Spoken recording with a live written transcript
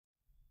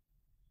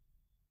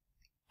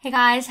Hey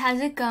guys,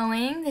 how's it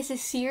going? This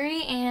is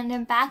Siri and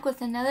I'm back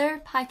with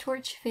another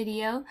PyTorch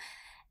video.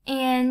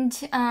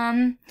 And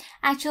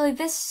actually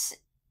this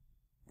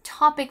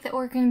topic that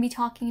we're going to be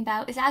talking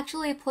about is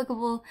actually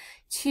applicable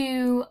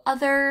to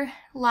other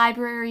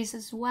libraries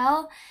as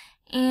well.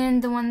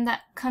 And the one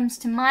that comes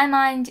to my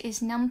mind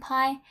is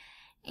NumPy.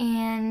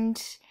 And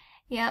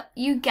yeah,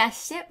 you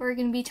guessed it, we're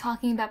going to be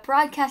talking about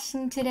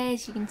broadcasting today,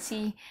 as you can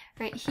see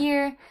right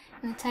here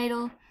in the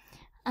title.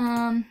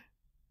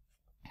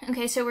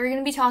 Okay, so we're going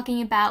to be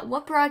talking about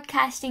what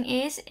broadcasting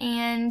is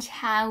and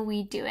how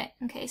we do it.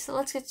 Okay, so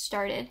let's get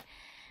started.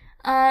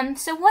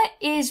 So what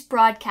is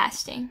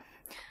broadcasting?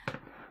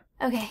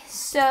 Okay,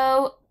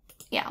 so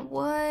yeah,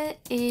 what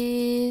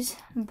is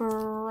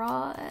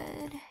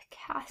broadcasting?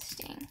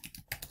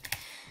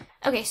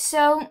 Okay,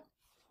 so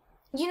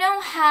you know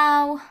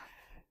how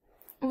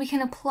we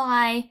can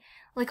apply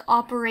like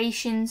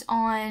operations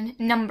on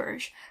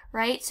numbers,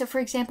 right? So for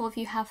example, if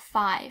you have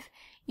 5,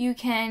 you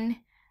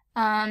can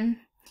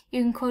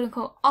quote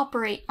unquote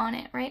operate on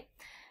it, right?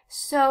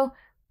 So,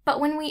 but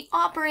when we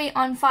operate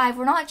on 5,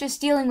 we're not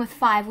just dealing with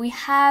 5. We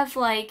have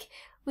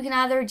we can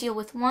either deal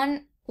with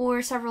 1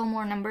 or several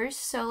more numbers.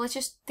 So let's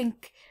just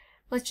stick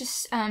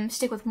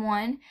with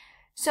 1.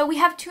 So we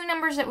have 2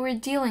 numbers that we're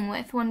dealing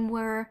with when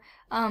we're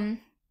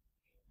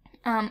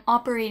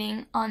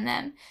operating on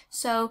them.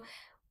 So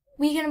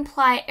we can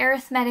apply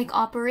arithmetic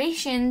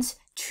operations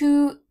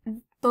to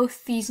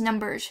both these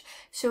numbers.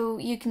 So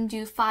you can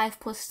do 5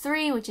 plus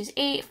 3, which is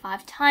 8,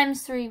 5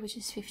 times 3, which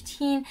is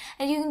 15,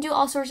 and you can do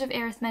all sorts of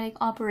arithmetic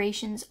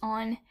operations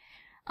on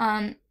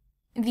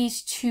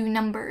these 2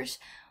 numbers.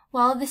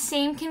 Well, the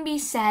same can be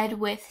said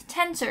with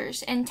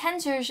tensors, and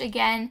tensors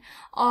again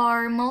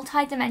are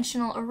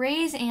multi-dimensional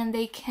arrays, and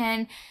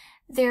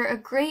they're a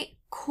great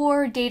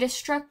core data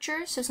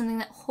structure, so something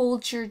that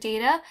holds your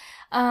data.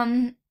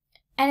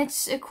 And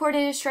it's a core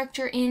data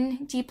structure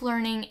in deep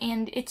learning,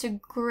 and it's a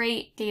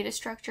great data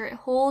structure. It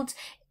holds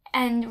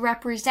and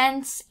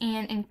represents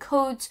and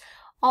encodes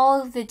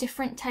all of the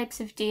different types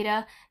of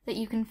data that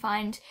you can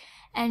find,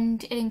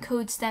 and it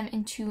encodes them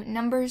into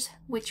numbers,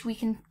 which we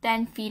can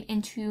then feed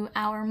into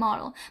our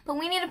model. But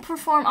we need to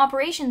perform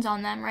operations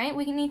on them, right?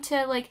 We need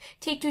to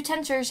take 2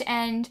 tensors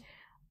and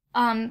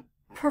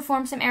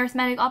perform some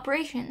arithmetic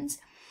operations.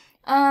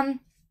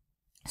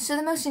 So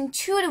the most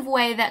intuitive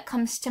way that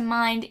comes to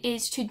mind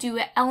is to do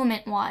it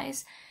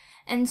element-wise.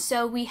 And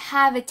so we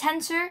have a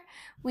tensor,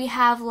 we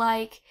have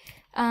 2,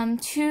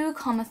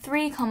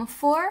 3,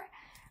 4,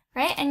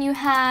 right? And you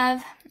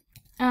have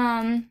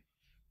 5,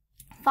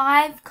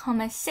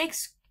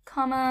 6,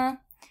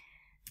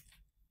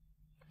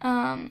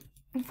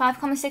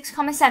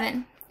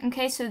 7.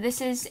 Okay, so this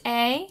is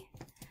A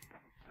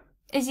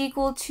is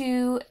equal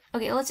to,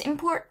 okay, let's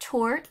import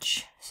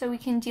torch so we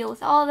can deal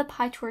with all the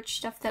PyTorch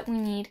stuff that we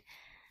need.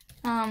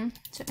 So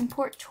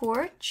import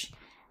torch,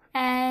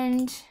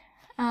 and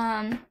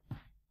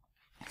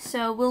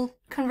so we'll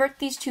convert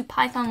these to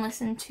Python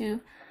lists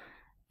into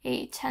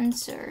a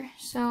tensor.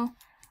 So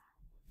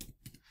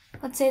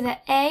let's say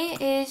that A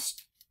is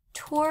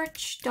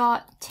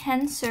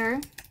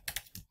torch.tensor,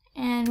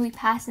 and we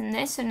pass in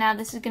this, so now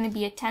this is going to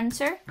be a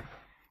tensor.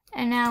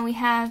 And now we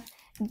have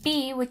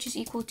B, which is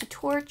equal to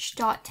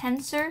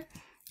torch.tensor,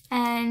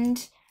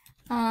 and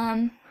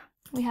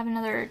we have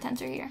another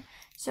tensor here.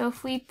 So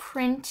if we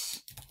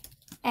print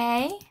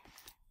A,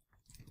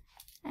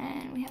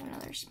 and we have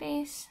another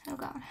space, oh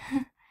god,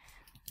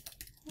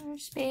 another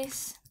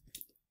space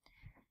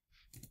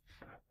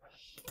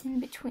in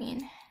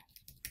between.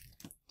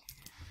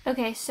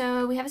 Okay,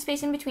 so we have a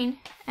space in between,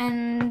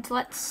 and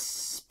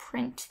let's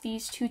print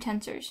these 2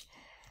 tensors.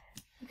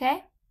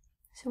 Okay,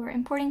 so we're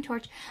importing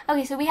torch.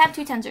 Okay, so we have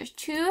 2 tensors,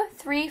 2,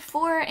 3,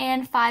 4,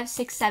 and 5,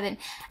 6, 7.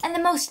 And the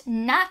most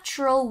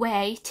natural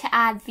way to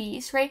add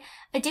these, right?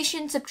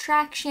 Addition,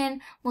 subtraction,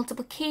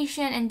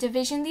 multiplication, and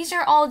division, these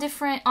are all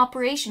different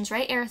operations,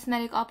 right?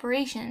 Arithmetic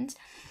operations.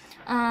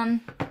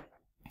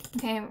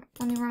 Okay,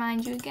 let me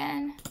remind you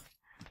again.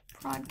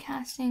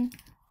 Broadcasting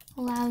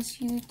allows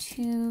you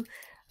to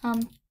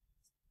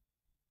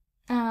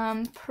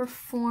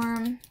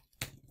perform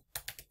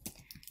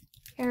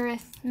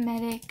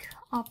arithmetic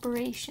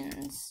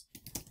operations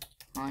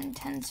on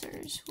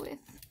tensors with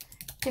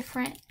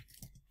different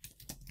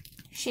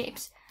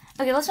shapes.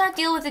 Okay, let's not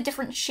deal with the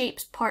different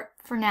shapes part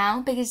for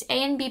now, because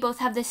A and B both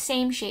have the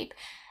same shape.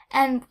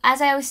 And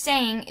as I was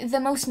saying, the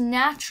most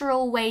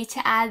natural way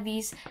to add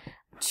these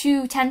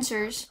 2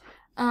 tensors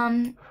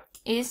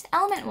is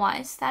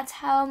element-wise. That's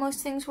how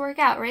most things work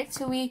out, right?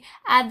 So we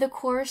add the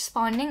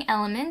corresponding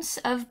elements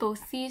of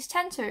both these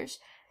tensors.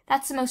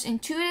 That's the most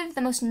intuitive,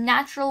 the most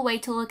natural way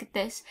to look at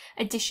this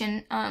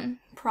addition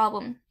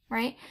problem,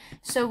 right?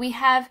 So we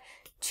have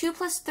 2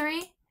 plus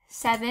 3,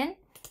 7,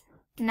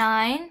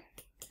 9,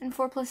 and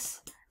 4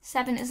 plus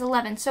 7 is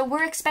 11. So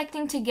we're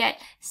expecting to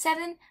get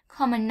 7,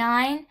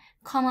 9,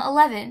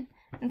 11,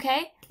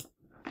 okay?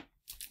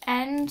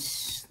 And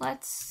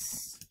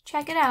let's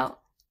check it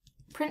out.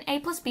 Print A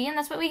plus B, and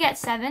that's what we get,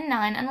 7,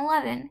 9, and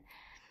 11,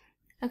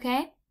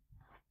 okay?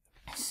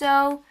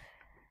 So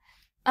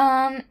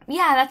Yeah,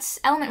 that's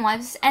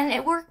element-wise, and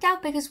it worked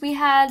out because we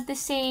had the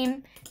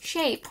same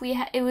shape.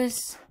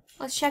 Let's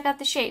check out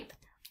the shape.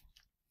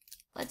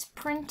 Let's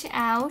print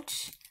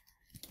out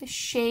the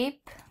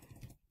shape.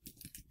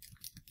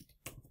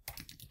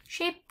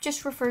 Shape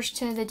just refers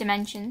to the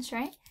dimensions,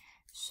 right?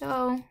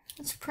 So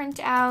let's print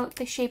out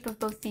the shape of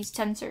both these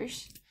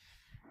tensors.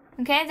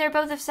 Okay, they're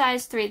both of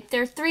size 3.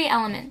 They're 3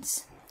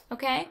 elements,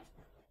 okay?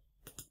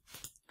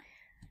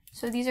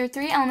 So these are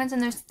 3 elements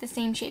and they're the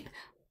same shape.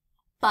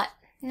 But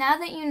now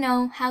that you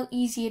know how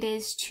easy it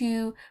is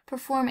to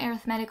perform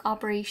arithmetic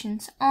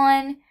operations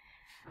on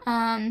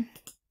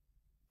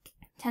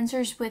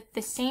tensors with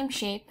the same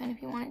shape, and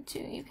if you wanted to,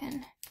 you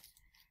can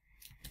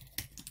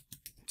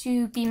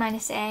do b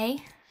minus a,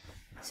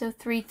 so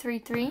 3, 3,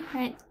 3,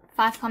 right?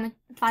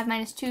 5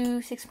 minus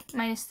 2, 6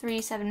 minus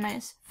 3, 7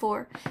 minus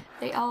 4,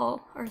 they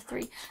all are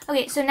 3.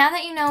 Okay, so now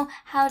that you know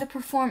how to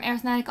perform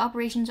arithmetic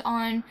operations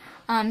on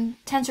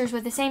tensors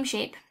with the same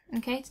shape,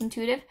 okay, it's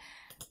intuitive.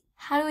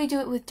 How do we do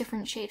it with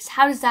different shapes?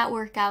 How does that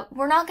work out?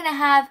 We're not going to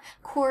have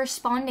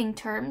corresponding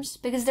terms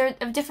because they're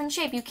of different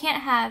shape. You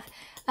can't have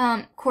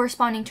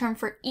corresponding term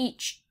for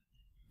each.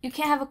 You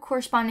can't have a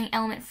corresponding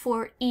element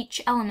for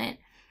each element.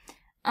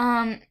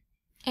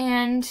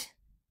 And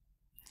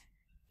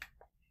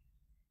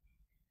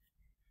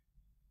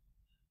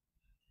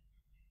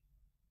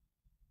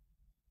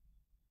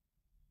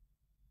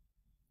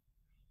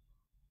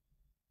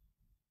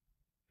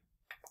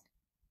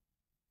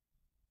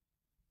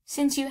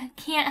since you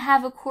can't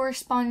have a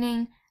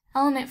corresponding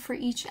element for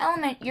each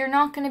element, you're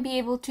not going to be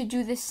able to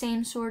do the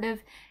same sort of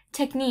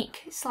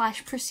technique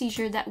 /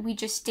 procedure that we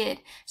just did.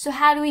 So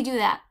how do we do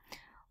that?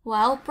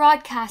 Well,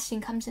 broadcasting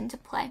comes into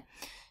play.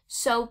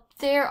 So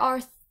there are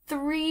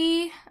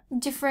 3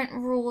 different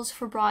rules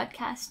for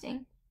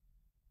broadcasting.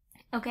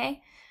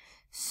 Okay?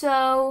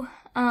 So,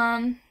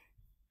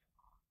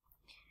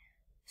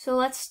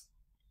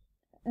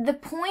 the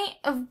point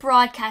of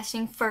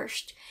broadcasting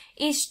first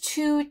is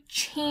to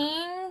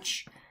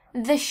change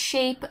the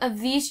shape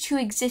of these 2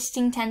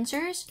 existing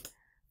tensors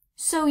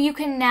so you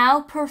can now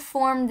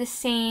perform the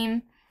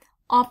same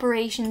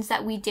operations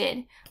that we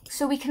did.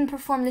 So we can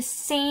perform the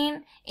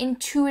same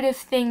intuitive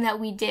thing that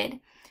we did.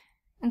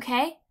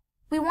 Okay?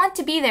 We want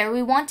to be there.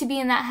 We want to be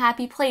in that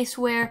happy place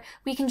where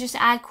we can just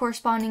add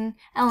corresponding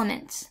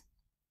elements.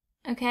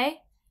 Okay?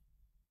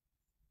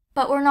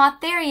 But we're not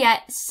there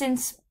yet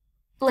since,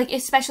 like,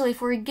 especially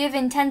if we're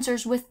given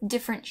tensors with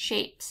different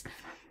shapes.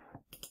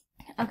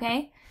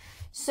 Okay?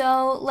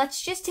 So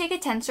let's just take a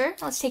tensor.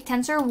 Let's take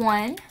tensor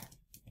 1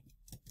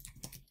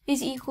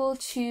 is equal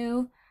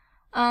to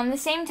the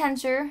same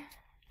tensor,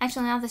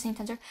 actually not the same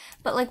tensor,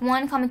 but like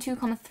 1, 2,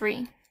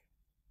 3.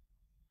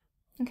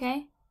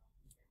 Okay?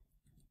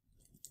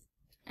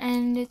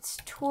 And it's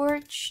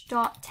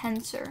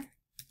torch.tensor.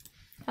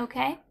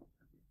 Okay?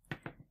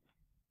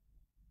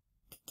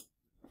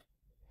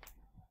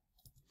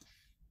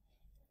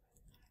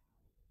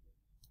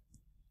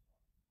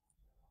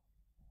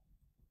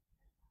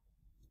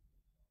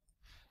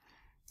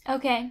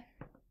 Okay.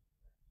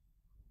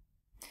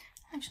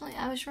 Actually,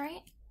 I was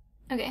right.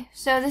 Okay,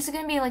 so this is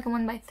going to be like a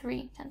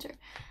 1/3 tensor.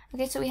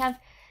 Okay, so we have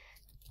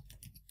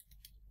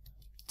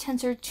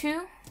tensor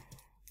 2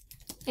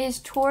 is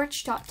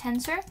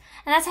torch.tensor,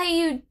 and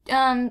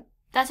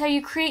that's how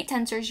you create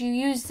tensors. You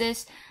use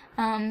this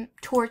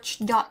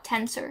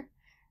torch.tensor.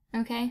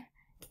 Okay,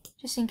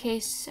 just in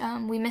case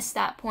we missed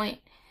that point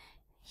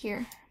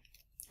here,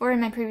 or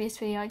in my previous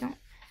video, I don't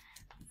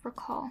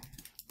recall.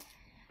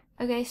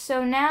 Okay,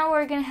 so now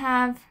we're going to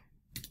have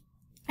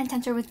a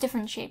tensor with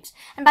different shapes.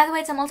 And by the way,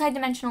 it's a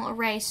multi-dimensional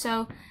array,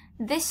 so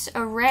this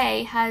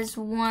array has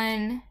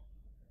 1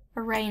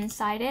 array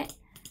inside it.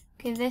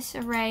 Okay, this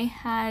array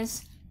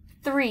has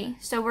 3.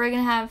 So we're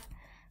going to have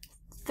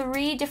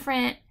 3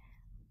 different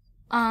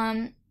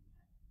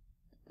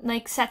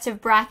like sets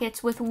of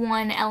brackets with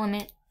 1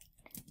 element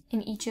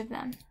in each of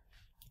them.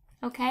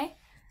 Okay?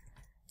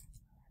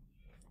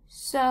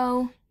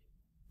 So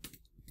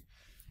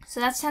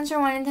that's tensor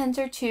 1 and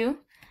tensor 2.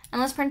 And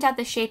let's print out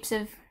the shapes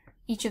of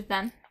each of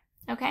them.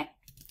 Okay?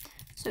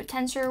 So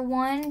tensor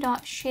 1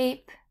 dot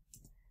shape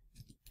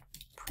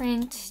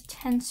print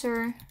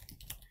tensor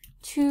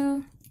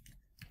 2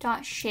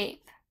 dot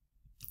shape.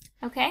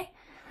 Okay?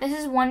 This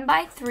is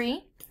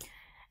 1/3.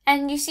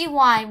 And you see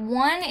why.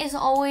 1 is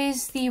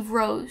always the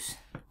rows.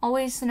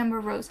 Always the number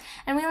of rows.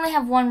 And we only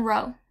have 1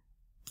 row.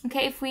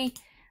 Okay? If we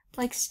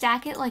like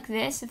stack it like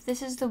this, if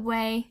this is the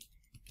way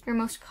you're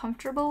most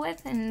comfortable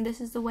with, and this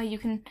is the way you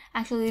can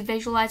actually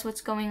visualize what's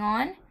going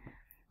on,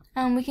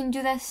 we can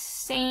do the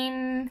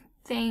same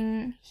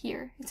thing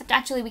here. Except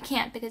actually we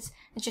can't because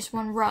it's just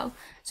 1 row.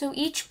 So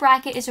each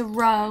bracket is a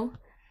row,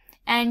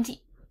 and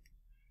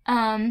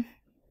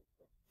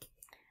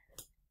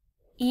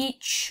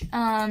each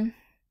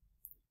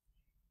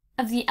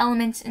of the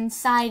elements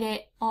inside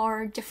it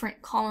are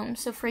different columns.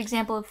 So for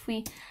example,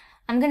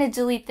 I'm gonna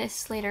delete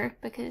this later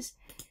because,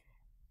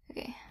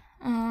 okay,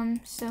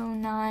 so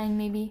 9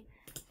 maybe,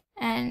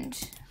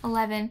 and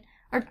 11,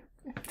 or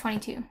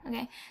 22,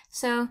 okay.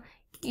 So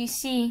you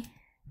see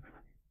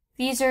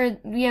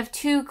we have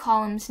 2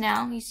 columns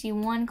now. You see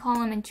 1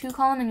 column and 2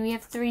 column, and we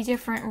have 3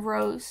 different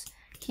rows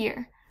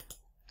here.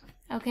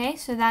 Okay,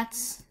 so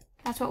that's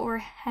what we're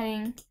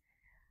heading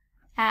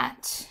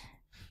at.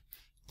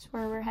 That's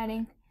where we're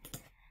heading.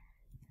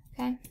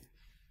 Okay.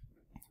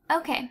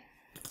 Okay,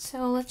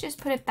 so let's just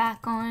put it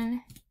back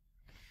on.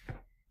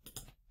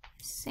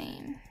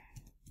 Same.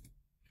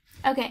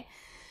 Okay,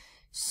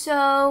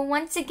 so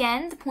once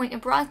again, the point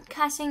of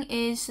broadcasting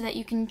is so that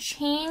you can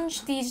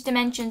change these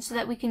dimensions so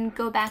that we can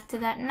go back to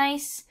that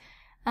nice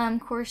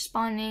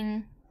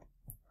corresponding,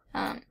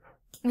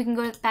 we can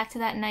go back to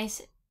that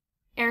nice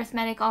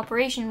arithmetic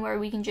operation where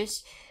we can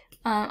just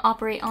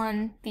operate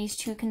on these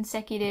 2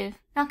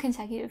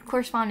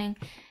 corresponding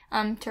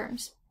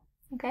terms.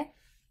 Okay?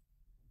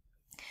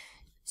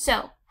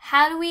 So,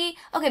 how do we,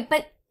 okay,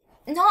 but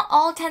not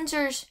all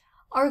tensors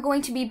are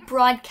going to be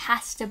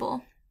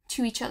broadcastable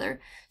to each other.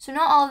 So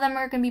not all of them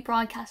are going to be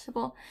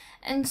broadcastable.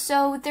 And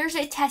so there's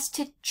a test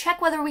to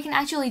check whether we can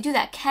actually do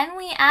that. Can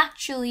we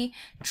actually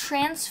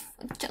turn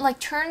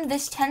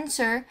this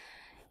tensor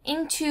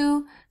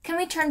into, can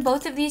we turn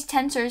both of these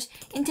tensors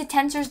into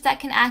tensors that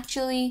can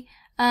actually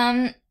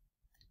add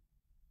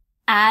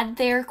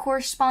their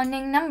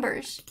corresponding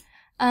numbers?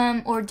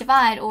 Or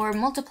divide or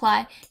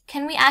multiply?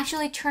 Can we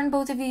actually turn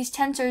both of these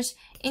tensors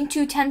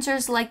into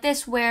tensors like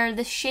this where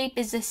the shape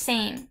is the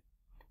same?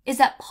 Is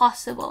that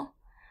possible?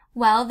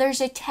 Well,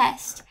 there's a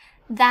test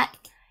that,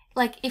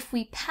 like, if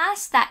we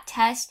pass that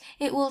test,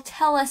 it will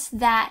tell us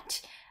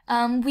that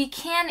we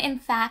can, in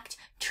fact,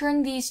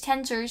 turn these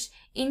tensors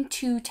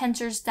into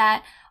tensors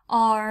that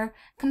are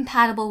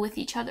compatible with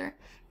each other.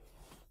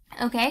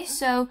 Okay,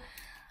 so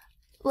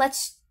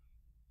let's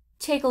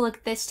take a look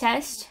at this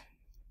test.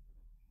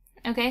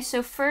 Okay,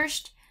 so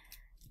first,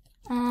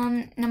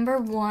 number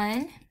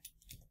 1.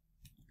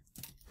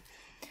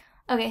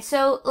 Okay,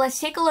 so let's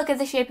take a look at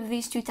the shape of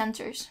these 2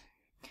 tensors.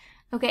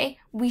 Okay,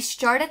 we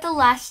start at the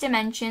last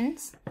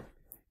dimensions,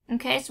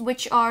 okay, so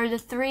which are the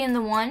 3 and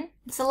the 1.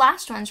 It's the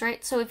last ones,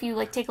 right? So if you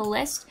like take a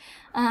list,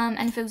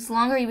 and if it was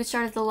longer, you would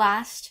start at the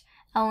last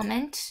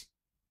element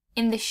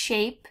in the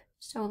shape,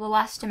 so the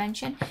last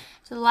dimension.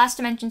 So the last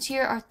dimensions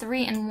here are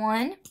 3 and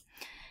 1.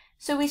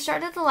 So we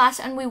start at the last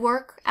and we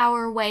work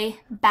our way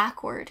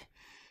backward.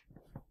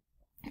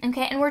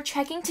 Okay, and we're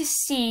checking to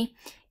see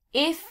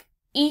if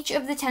each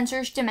of the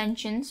tensor's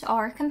dimensions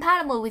are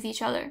compatible with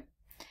each other.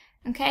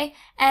 Okay,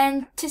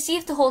 and to see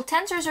if the whole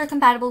tensors are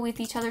compatible with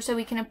each other so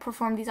we can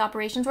perform these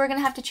operations, we're going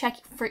to have to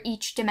check for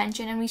each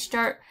dimension, and we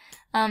start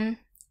from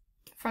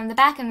the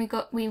back and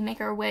we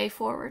make our way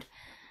forward.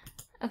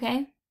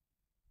 Okay,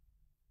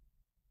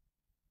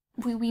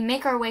 we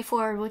make our way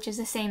forward, which is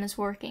the same as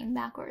working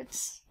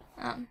backwards.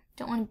 I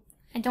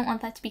don't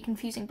want that to be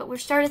confusing, but we'll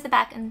start at the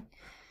back and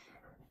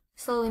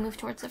slowly move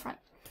towards the front.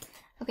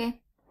 Okay,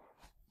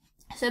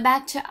 so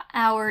back to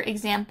our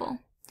example.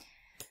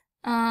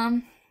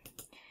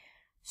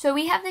 So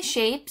we have the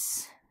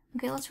shapes.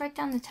 Okay, let's write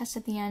down the test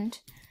at the end.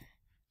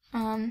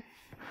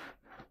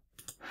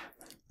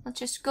 Let's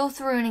just go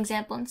through an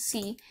example and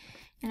see,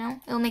 you know,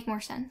 it'll make more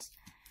sense.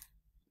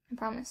 I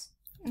promise.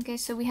 Okay,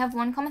 so we have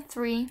 1,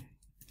 3,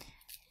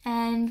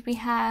 and we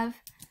have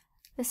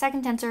the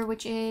second tensor,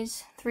 which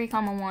is 3,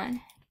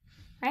 1,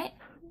 right?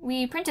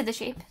 We printed the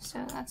shape,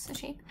 so that's the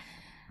shape.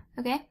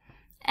 Okay,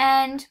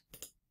 and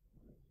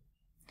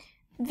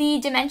the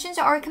dimensions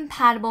are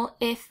compatible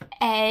if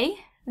A,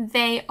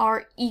 they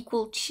are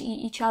equal to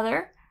each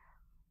other.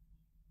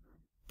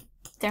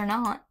 They're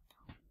not.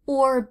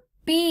 Or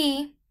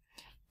B,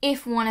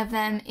 if one of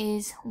them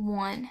is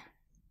 1.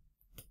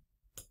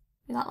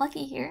 We got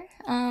lucky here.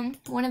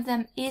 One of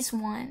them is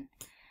 1.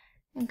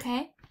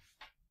 Okay.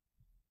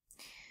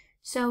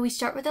 So we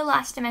start with the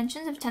last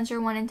dimensions of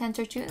tensor 1 and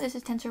tensor 2. This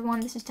is tensor 1,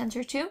 this is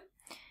tensor 2.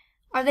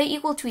 Are they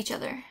equal to each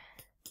other?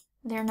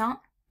 They're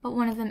not, but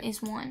one of them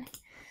is 1.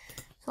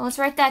 So let's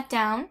write that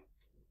down.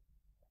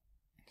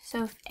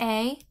 So if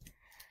A,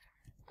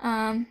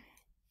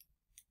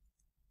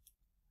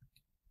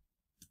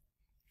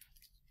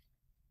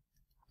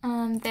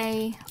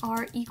 they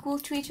are equal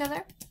to each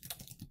other,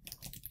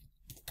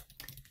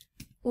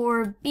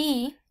 or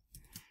B,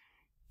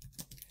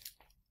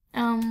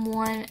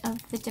 one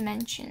of the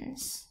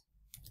dimensions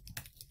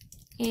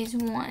is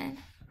 1.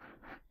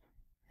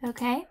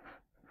 Okay?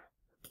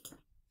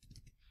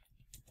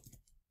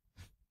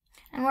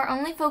 And we're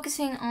only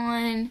focusing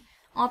on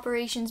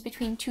operations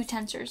between 2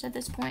 tensors at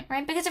this point,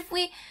 right? Because if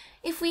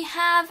we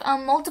have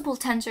multiple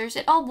tensors,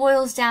 it all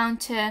boils down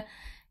to,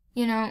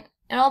 you know,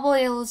 it all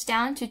boils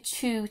down to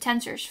 2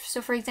 tensors.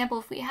 So for example,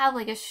 if we have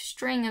like a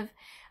string of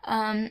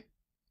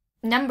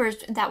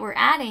numbers that we're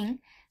adding,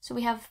 so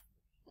we have,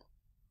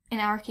 in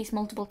our case,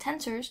 multiple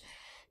tensors.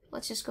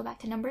 Let's just go back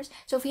to numbers.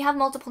 So if we have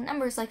multiple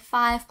numbers like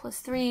 5 plus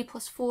 3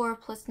 plus 4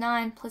 plus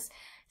 9 plus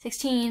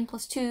 16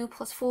 plus 2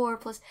 plus 4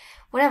 plus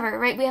whatever,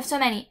 right? We have so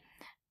many.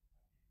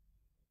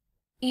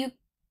 We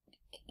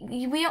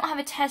don't have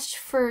a test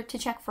to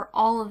check for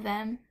all of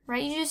them,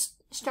 right? You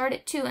just start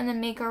at 2 and then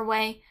make our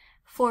way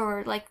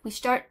forward. Like we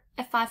start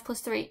 5 plus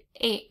 3,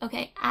 8.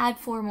 Okay, add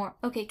 4 more.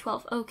 Okay,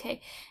 12.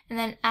 Okay, and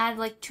then add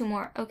like 2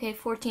 more. Okay,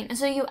 14. And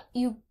so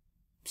you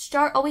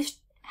always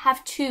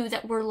have 2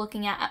 that we're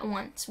looking at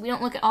once. We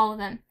don't look at all of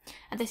them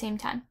at the same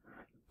time.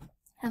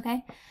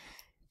 Okay,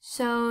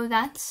 so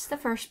that's the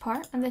first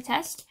part of the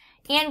test,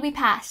 and we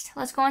passed.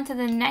 Let's go on to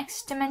the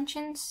next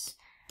dimensions,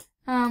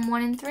 1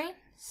 and 3.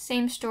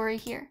 Same story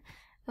here.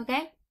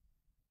 Okay,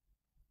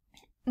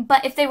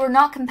 but if they were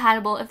not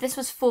compatible, if this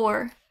was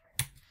 4.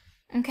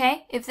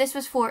 Okay, if this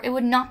was 4, it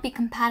would not be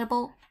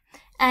compatible,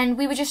 and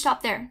we would just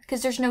stop there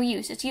because there's no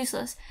use. It's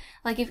useless.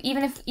 Like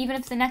even if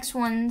the next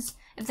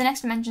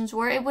dimensions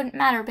were, it wouldn't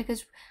matter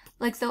because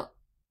like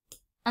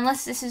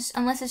unless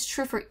it's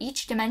true for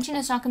each dimension,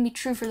 it's not going to be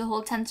true for the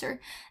whole tensor.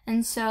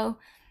 And so,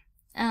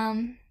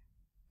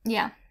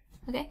 yeah,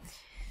 okay.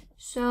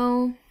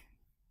 So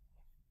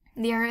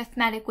the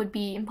arithmetic would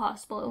be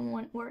impossible. It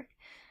wouldn't work.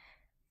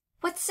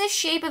 What's the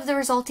shape of the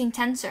resulting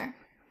tensor?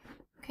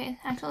 Okay,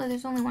 actually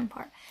there's only one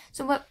part.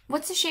 So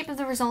what's the shape of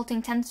the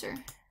resulting tensor?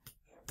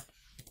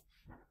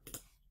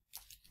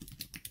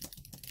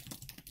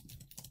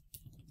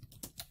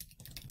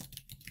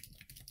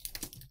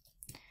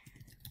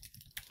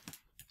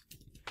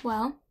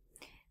 Well,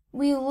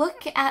 we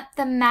look at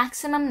the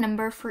maximum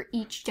number for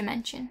each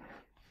dimension.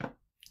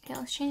 Okay,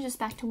 let's change this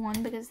back to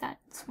 1 because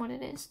that's what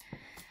it is.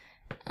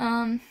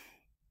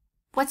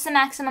 What's the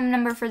maximum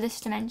number for this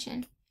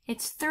dimension?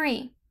 It's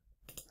 3.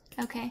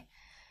 Okay.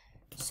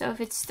 So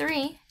if it's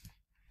 3,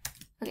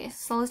 okay,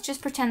 so let's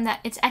just pretend that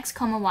it's x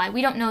comma y.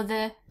 We don't know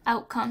the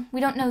outcome.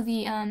 We don't know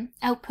the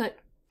output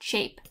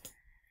shape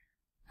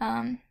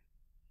of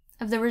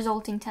the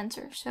resulting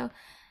tensor. So,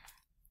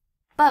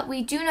 but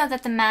we do know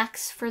that the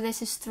max for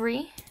this is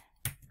 3,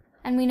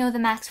 and we know the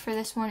max for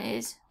this one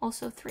is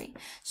also 3.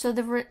 So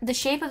the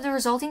shape of the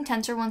resulting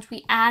tensor, once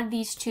we add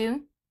these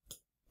two,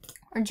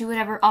 or do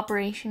whatever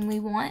operation we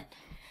want,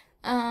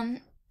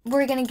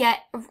 we're gonna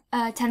get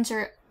a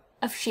tensor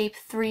of shape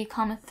 3,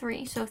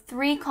 3. So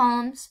 3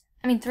 rows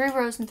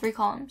and 3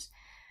 columns.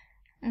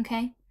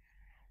 Okay?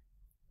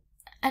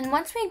 And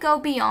once we go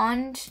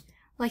beyond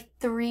like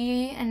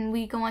 3 and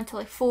we go on to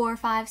like 4,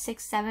 5,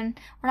 6, 7,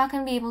 we're not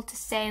going to be able to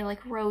say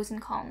like rows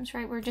and columns,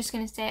 right? We're just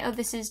going to say, oh,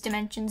 this is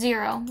dimension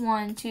 0,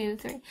 1, 2,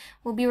 3.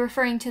 We'll be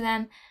referring to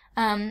them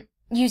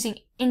using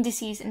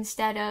indices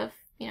instead of,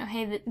 you know,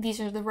 hey,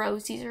 these are the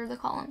rows, these are the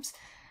columns.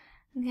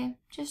 Okay,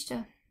 just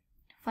a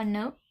fun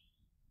note.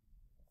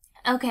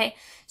 Okay,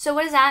 so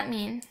what does that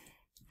mean?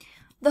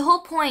 The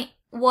whole point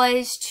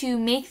was to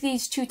make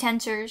these two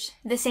tensors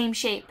the same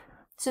shape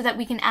so that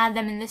we can add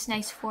them in this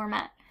nice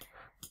format.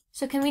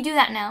 So can we do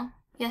that now?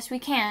 Yes, we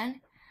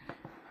can.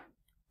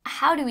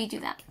 How do we do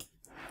that?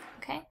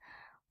 Okay,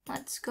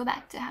 let's go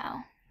back to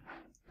how.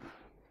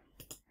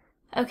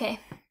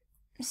 Okay,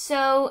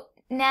 so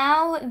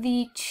now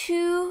the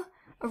two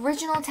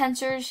original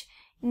tensors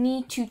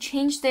need to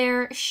change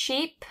their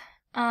shape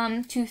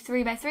to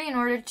 3 by 3 in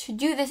order to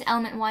do this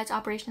element-wise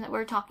operation that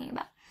we're talking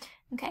about.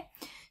 Okay,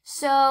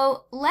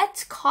 so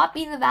let's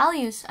copy the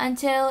values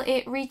until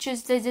it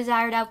reaches the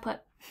desired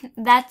output.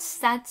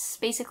 That's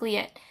basically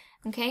it.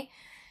 Okay,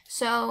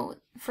 so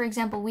for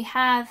example, we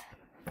have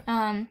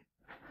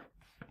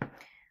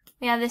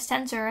this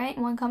tensor, right?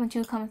 1,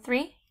 2,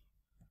 3.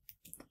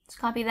 Let's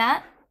copy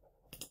that.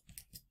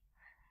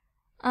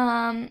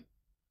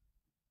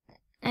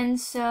 And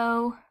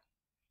so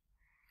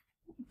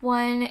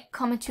 1,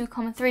 2,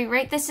 3,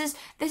 right? This is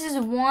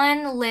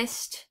one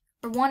list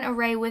or one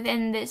array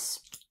within this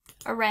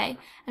array,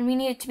 and we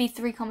need it to be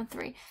 3,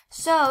 3.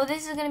 So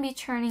this is going to be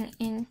turning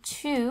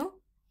into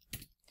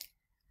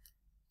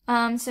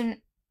so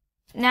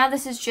now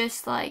this is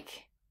just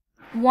like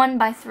 1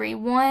 by 3,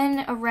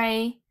 one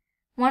array,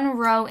 one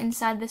row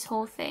inside this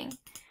whole thing.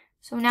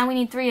 So now we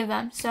need 3 of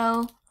them.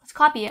 So let's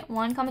copy it.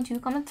 1, 2,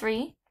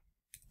 3.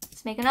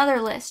 Let's make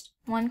another list.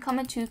 1,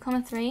 2,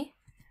 3.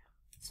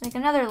 Let's make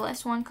another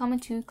list. 1,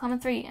 2,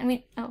 3.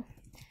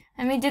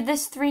 And we did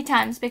this 3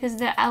 times because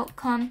the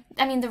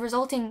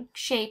resulting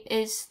shape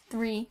is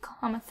 3,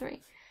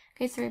 3.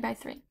 Okay, 3 by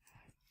 3.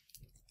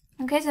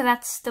 Okay, so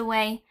that's the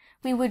way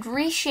we would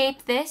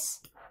reshape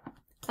this.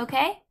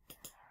 Okay?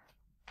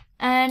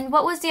 And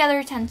what was the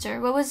other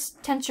tensor? What was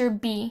tensor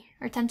B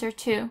or tensor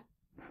 2?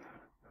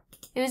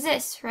 It was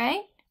this,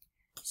 right?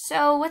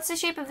 So what's the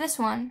shape of this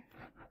one?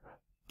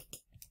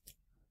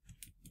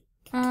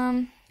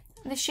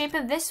 The shape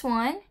of this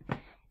one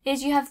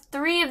is you have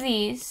 3 of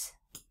these.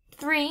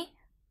 3,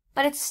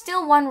 but it's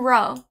still one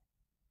row.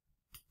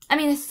 I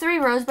mean, it's 3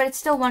 rows, but it's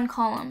still one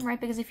column, right?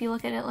 Because if you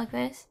look at it like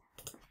this,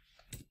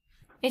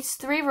 it's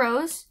 3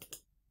 rows,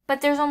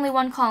 but there's only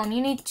one column.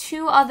 You need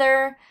 2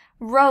 other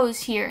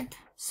rows here.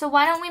 So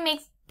why don't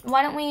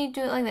we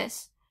do it like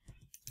this?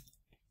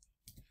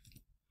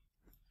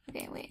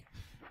 Okay, wait.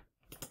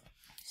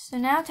 So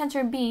now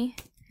tensor B,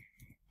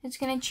 it's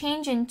going to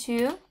change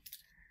into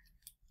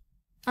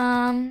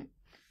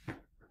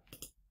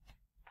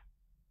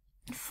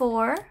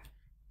 4,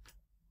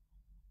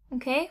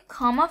 okay,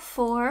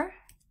 4,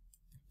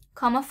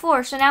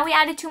 4. So now we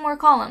added 2 more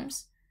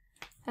columns,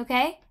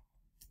 okay?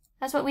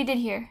 That's what we did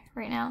here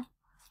right now.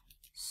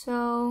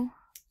 So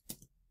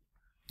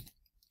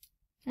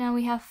now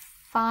we have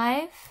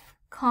 5,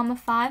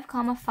 5,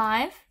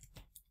 5.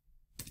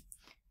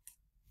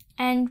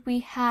 And we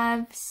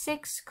have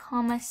 6,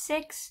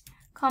 6,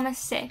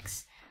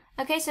 6.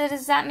 Okay, so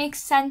does that make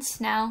sense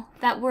now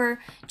that we're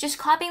just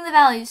copying the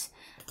values?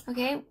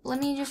 Okay, let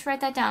me just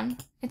write that down.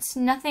 It's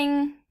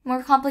nothing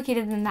more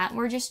complicated than that.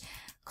 We're just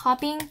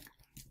copying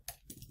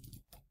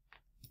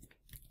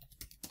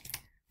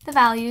the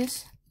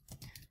values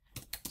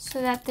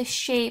so that the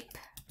shape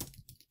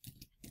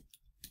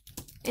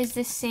is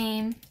the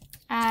same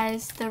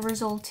as the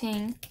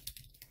resulting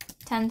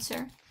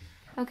tensor.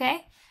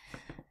 Okay?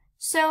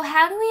 So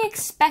how do we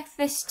expect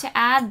this to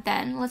add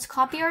then? Let's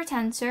copy our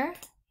tensor.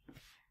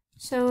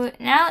 So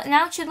now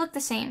it should look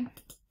the same.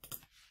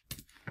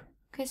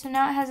 Okay, so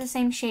now it has the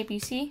same shape, you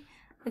see?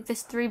 Like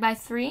this 3 by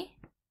 3.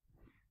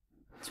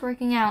 It's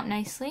working out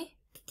nicely.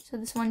 So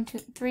this 1, 2,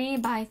 3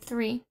 by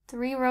 3.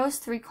 3 rows,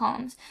 3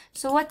 columns.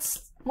 So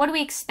what do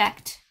we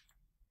expect?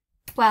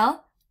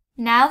 Well,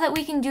 now that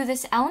we can do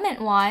this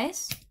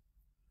element-wise,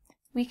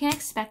 we can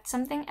expect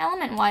something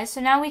element-wise.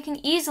 So now we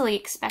can easily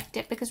expect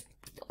it because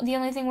the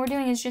only thing we're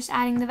doing is just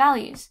adding the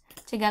values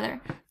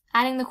together.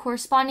 Adding the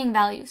corresponding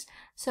values.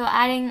 So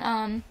adding,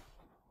 and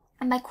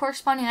by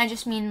corresponding I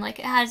just mean like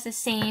it has the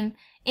same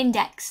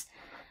index.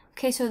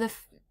 Okay, so the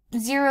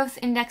 0th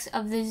index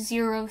of the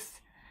 0th,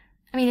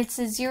 it's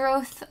the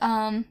 0th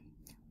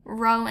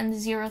row and the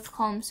 0th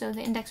column. So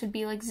the index would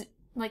be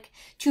like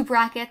 2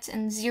 brackets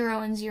and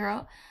 0 and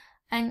 0.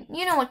 And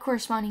you know what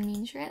corresponding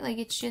means, right? Like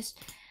it's just,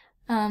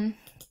 yeah,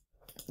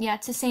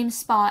 it's the same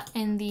spot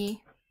in the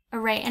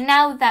array. And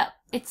now that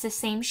it's the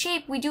same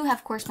shape, we do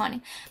have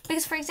corresponding.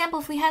 Because for example,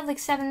 if we had like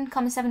 7,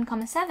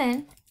 7,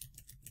 7,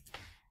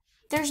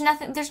 there's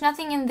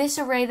nothing in this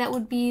array that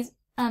would be,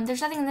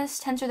 there's nothing in this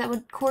tensor that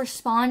would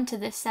correspond to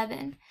this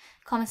 7,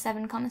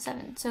 7,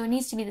 7. So it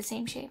needs to be the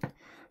same shape.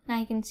 Now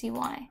you can see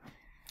why.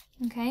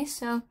 Okay,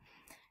 so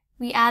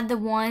we add the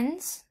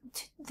 1s,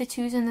 the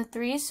 2s and the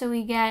 3s, so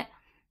we get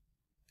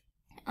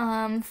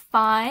 5,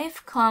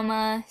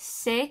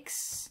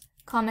 6,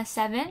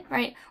 7,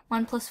 right?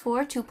 1 plus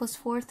 4, 2 plus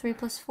 4, 3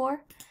 plus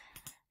 4.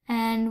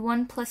 And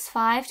 1 plus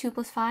 5, 2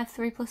 plus 5,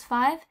 3 plus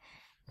 5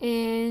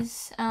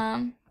 is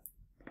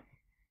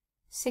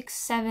 6,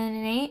 7,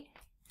 and 8.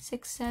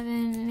 6,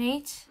 7, and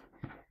 8.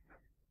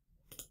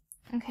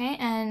 Okay,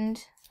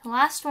 and the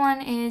last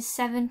one is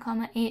 7,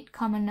 8,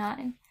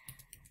 9.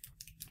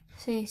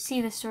 So you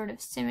see this sort of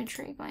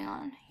symmetry going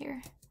on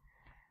here.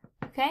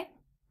 Okay,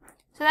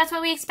 so that's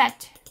what we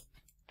expect.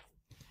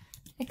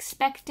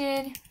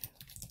 Expected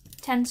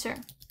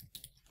tensor.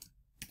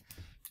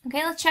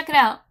 Okay, let's check it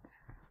out.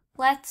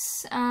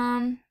 Let's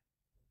add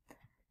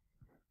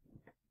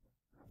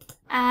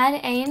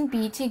A and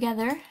B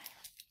together.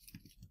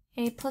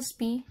 A plus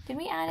B. Did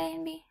we add A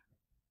and B?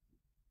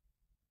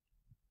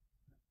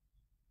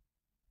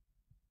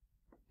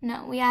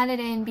 No, we added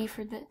A and B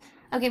for the...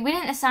 Okay, we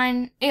didn't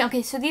assign...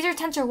 Okay, so these are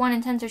tensor 1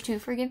 and tensor 2.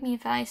 Forgive me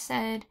if I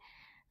said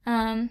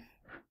A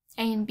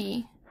and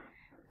B.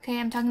 Okay,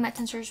 I'm talking about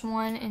tensors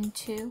 1 and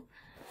 2.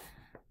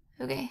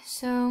 Okay,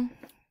 so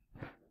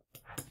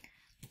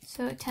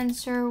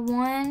tensor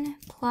 1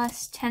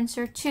 plus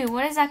tensor 2.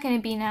 What is that going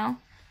to be now?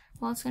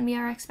 Well, it's going to be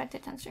our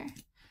expected tensor.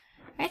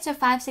 Right, so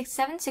 5, 6,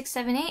 7, 6,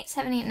 7, 8,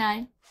 7, 8,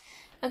 9.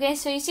 Okay,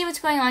 so you see what's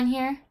going on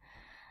here.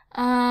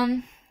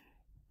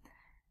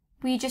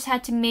 We just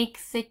had to make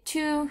the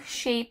two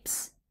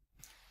shapes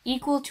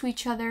equal to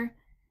each other.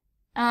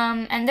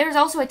 And there's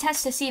also a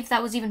test to see if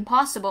that was even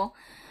possible.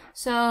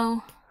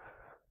 So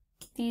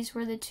these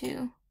were the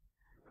two.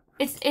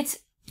 It's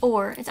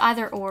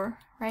either or,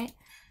 right?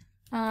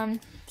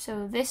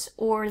 So this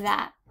or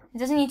that. It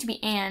doesn't need to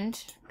be and,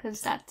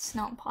 because that's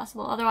not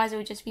possible. Otherwise it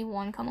would just be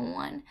 1,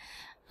 1.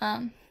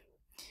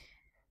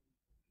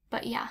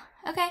 But yeah,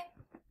 okay.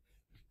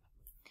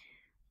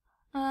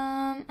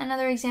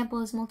 Another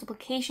example is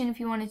multiplication if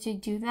you wanted to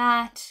do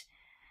that.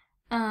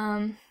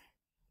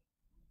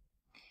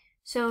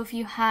 So if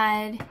you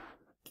had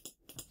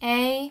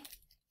A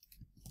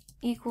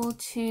equal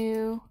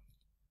to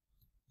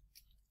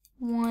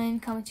 1,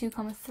 2,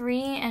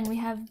 3, and we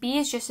have B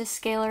is just a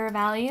scalar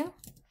value,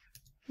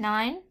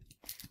 9.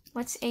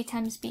 What's A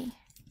times B?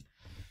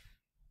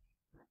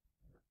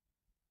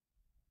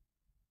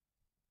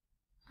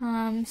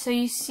 So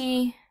you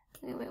see,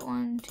 wait,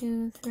 1,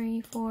 2,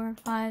 3, 4,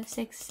 5,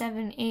 6,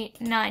 7,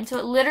 8, 9. So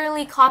it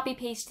literally copy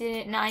pasted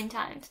it 9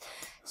 times.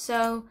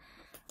 So,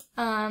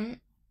 yeah,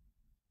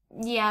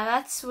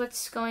 that's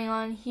what's going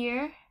on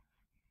here.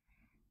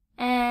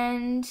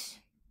 And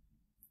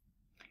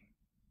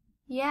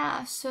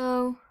yeah,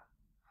 so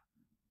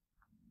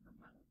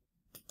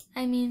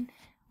I mean,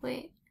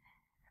 wait.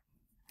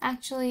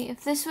 Actually,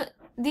 if this was,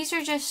 these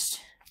are just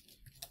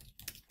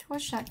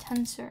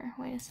torch.tensor.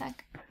 Wait a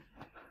sec.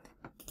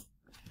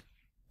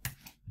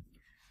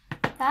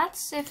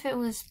 That's if it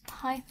was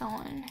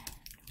Python.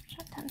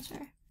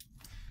 Tensor.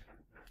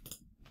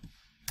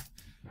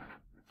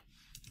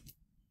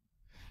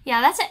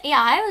 Yeah, that's it.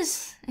 Yeah, I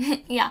was.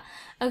 Yeah.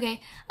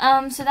 Okay,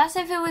 so that's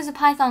if it was a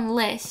Python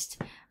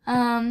list.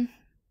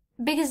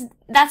 Because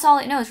that's all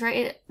it knows,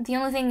 right? The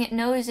only thing it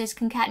knows is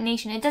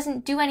concatenation. It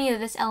doesn't do any of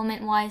this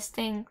element-wise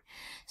thing.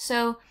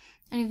 So,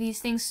 any of these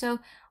things. So,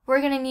 we're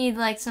going to need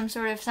like some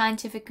sort of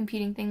scientific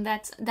computing thing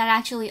that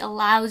actually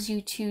allows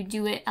you to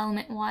do it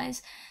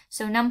element-wise.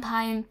 So,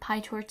 NumPy and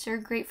PyTorch are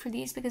great for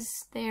these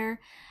because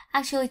they're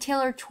actually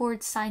tailored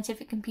towards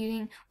scientific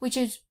computing, which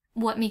is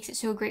what makes it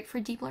so great for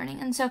deep learning.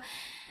 And so,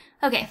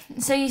 okay,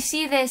 so you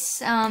see this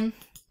 9,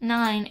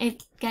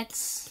 it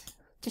gets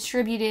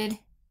distributed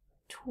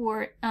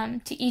toward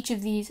to each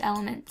of these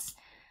elements.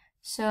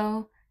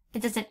 So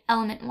it does it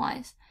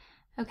element-wise,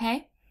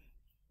 okay?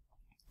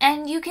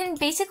 And you can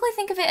basically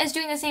think of it as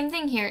doing the same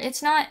thing here.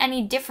 It's not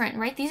any different,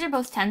 right? These are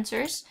both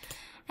tensors.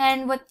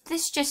 And what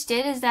this just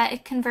did is that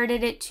it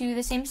converted it to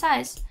the same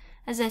size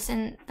as this,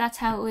 and that's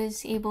how it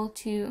was able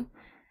to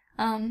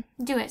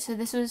do it. So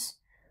this was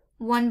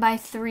 1 by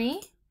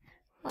 3.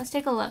 Let's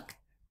take a look.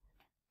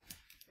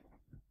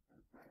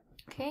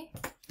 Okay,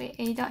 wait,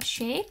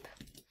 a.shape.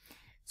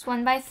 It's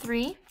 1 by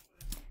 3.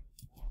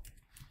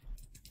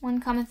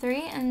 1 comma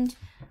 3, and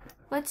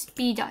what's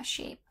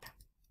b.shape?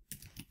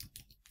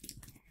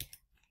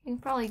 You can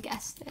probably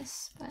guess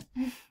this, but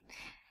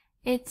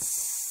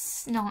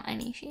it's not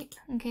any shape.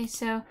 Okay,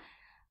 so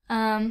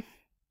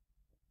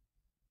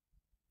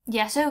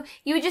yeah, so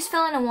you would just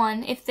fill in a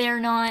 1 if they're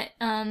not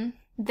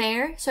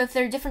there. So if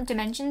they're different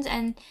dimensions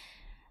and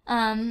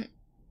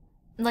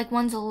like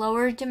one's a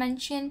lower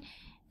dimension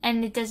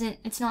and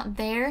it's not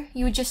there,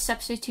 you would just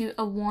substitute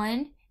a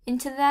 1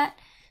 into that.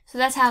 So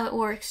that's how it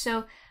works.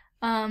 So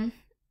even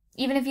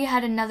if you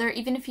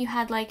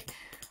had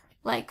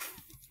like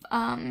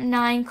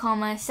 9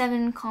 comma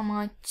 7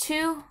 comma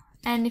 2,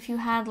 and if you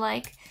had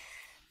like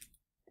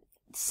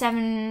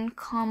 7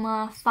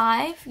 comma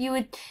 5, you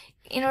would,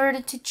 in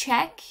order to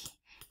check,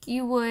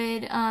 you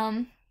would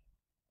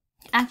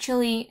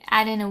actually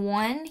add in a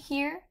 1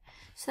 here.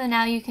 So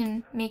now you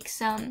can make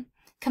some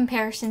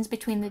comparisons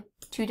between the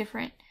two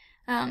different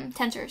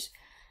tensors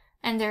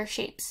and their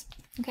shapes.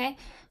 Okay,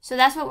 so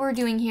that's what we're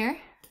doing here.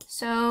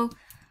 So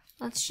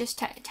let's just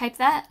type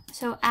that.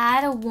 So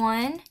add a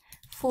 1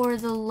 for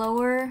the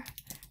lower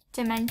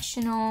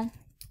dimensional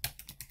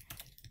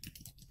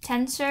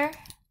tensor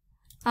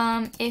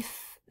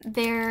if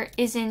there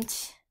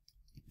isn't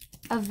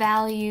a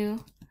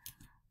value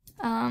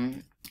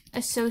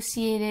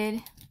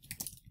associated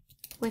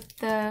with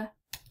the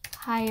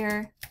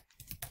higher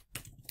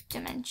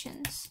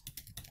dimensions.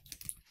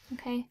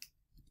 Okay,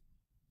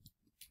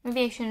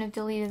 maybe I shouldn't have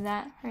deleted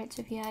that, right?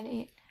 So if you had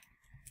 8,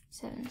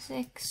 7,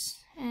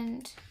 6,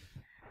 and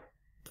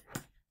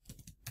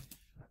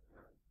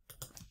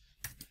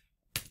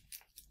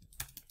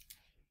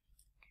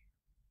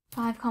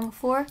 5 comma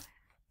 4,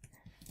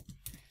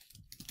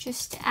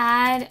 just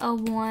add a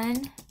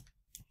 1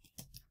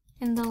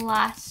 in the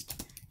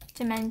last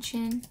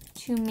dimension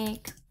to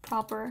make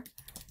proper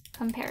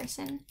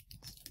comparison.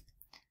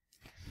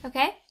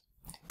 Okay?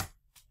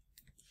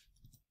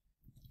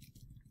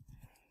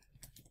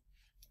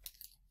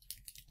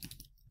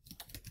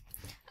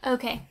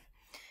 Okay.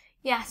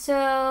 Yeah,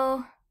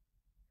 so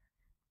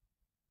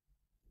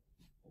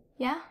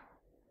yeah.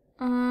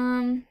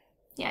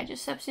 Yeah,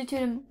 just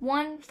substitute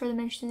 1 for the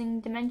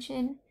missing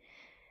dimension.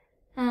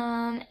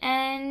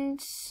 And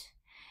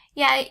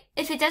yeah,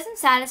 if it doesn't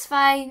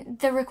satisfy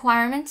the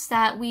requirements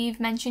that we've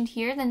mentioned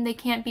here, then they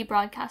can't be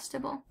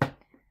broadcastable.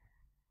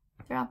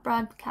 They're not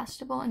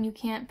broadcastable, and you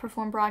can't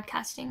perform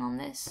broadcasting on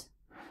this.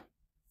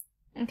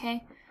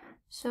 Okay,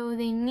 so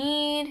they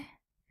need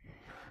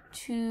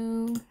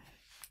to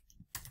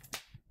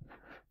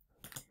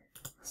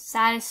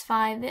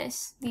satisfy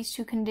these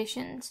two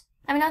conditions.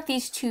 I mean, not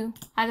these two,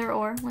 either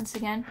or, once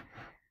again.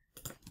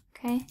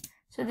 Okay,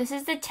 so this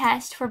is the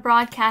test for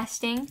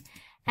broadcasting,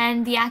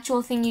 and the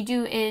actual thing you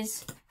do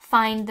is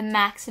find the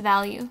max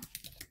value.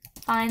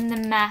 Find the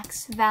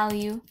max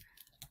value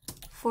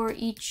for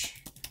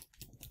each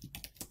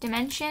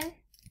dimension,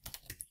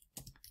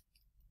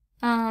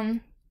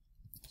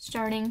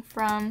 starting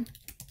from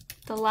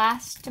the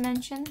last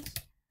dimensions.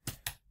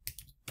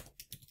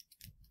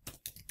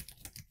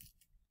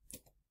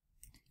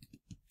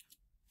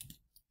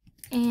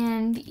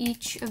 And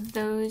each of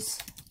those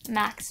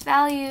max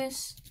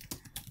values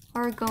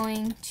are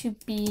going to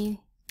be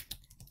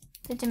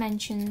the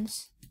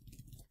dimensions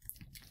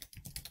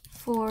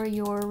for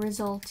your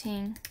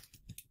resulting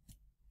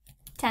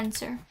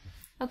tensor.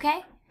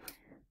 Okay?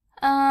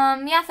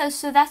 Yeah,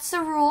 so that's the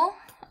rule.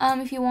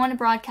 If you want to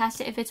broadcast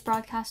it, if it's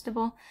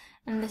broadcastable,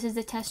 and this is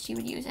the test you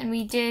would use. And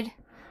we did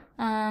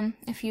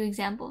a few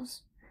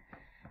examples.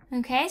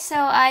 Okay, so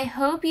I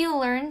hope you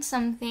learned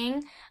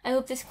something. I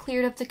hope this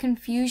cleared up the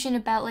confusion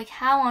about like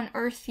how on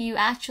earth you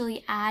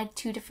actually add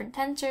two different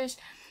tensors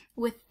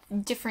with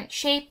different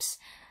shapes.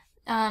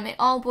 It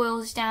all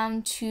boils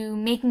down to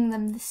making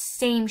them the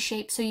same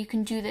shape so you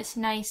can do this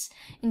nice,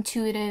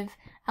 intuitive,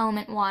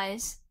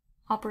 element-wise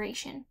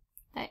operation,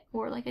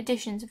 or like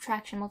addition,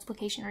 subtraction,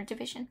 multiplication, or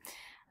division.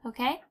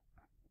 Okay?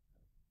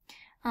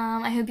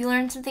 I hope you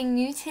learned something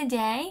new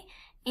today,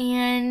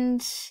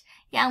 And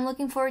yeah, I'm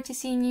looking forward to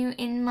seeing you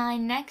in my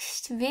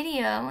next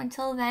video.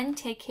 Until then,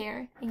 take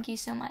care. Thank you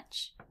so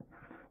much.